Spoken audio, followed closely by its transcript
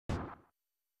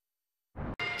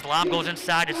The lob goes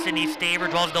inside to Sydney Staver,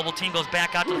 draws a double team, goes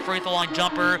back out to the free throw line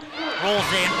jumper,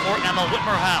 rolls in for Emma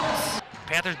Whitmerhouse.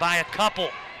 Panthers by a couple.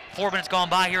 4 minutes gone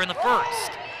by here in the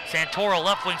first. Santoro,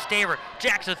 left wing Staver,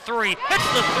 jacks a three,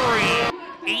 hits the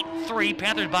three. 8-3,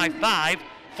 Panthers by 5.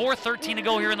 4:13 to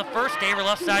go here in the first. Staver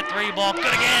left side three ball, good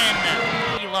again.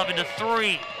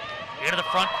 11-3. Into the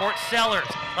front court, Sellers,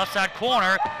 left side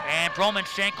corner, and Broman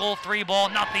Schenkel, three ball,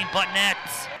 nothing but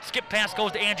nets. Skip pass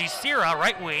goes to Angie Sierra,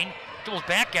 right wing, dribbles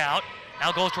back out,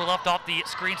 now goes to her left off the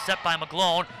screen set by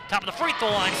McGlone. Top of the free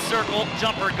throw line, circle,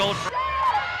 jumper goes for,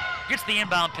 gets the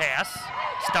inbound pass.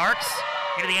 Starks,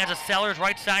 into the hands of Sellers,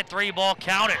 right side three ball,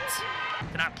 count it.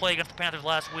 Did not play against the Panthers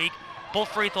last week. Both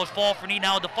free throws fall for Need.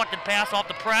 Now a deflected pass off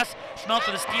the press. Smells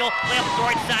for the steal. Layup to the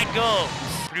right side goes.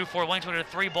 Purdue Fort Wayne's with a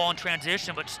three ball in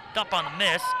transition, but stuck on the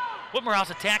miss. Whitmerhouse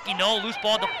attacking, no. Loose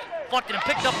ball deflected and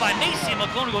picked up by Macy.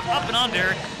 McClone who goes up and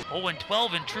under.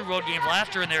 0-12 in true road games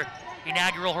last year in their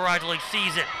inaugural Horizon League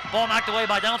season. Ball knocked away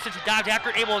by Donaldson, who dives after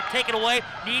it, able to take it away.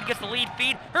 Need gets the lead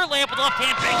feed. Her layup with the left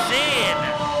hand banks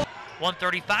in.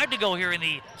 1:35 to go here in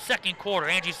the second quarter.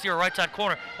 Angie Sierra, right side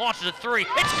corner, launches a three.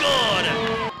 It's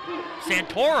good!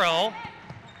 Santoro,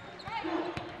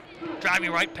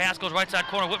 driving right pass, goes right side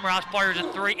corner. Whitmerhouse fires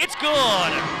a three. It's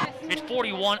good! It's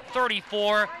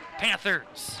 41-34,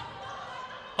 Panthers.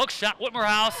 Hook shot,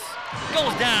 Whitmerhouse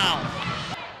goes down.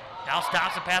 Now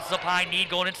stops and passes up high. Need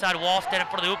going inside Wallstead in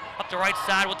front of the hoop. Up the right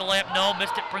side with the layup, no.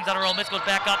 Missed it, brings out a roll, miss, goes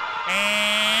back up,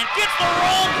 and gets the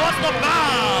roll plus the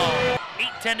foul!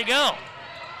 8:10 to go.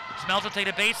 Smells will take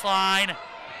the baseline.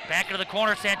 Back into the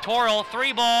corner, Santoro,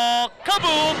 three ball,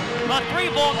 kaboom! A three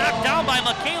ball knocked down by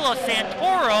Michaela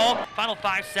Santoro. Final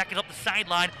 5 seconds up the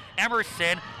sideline.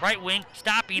 Emerson, right wing,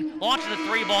 stopping, launching the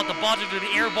three ball at the buzzer to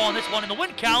the air ball, and this one in the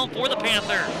win column for the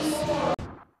Panthers.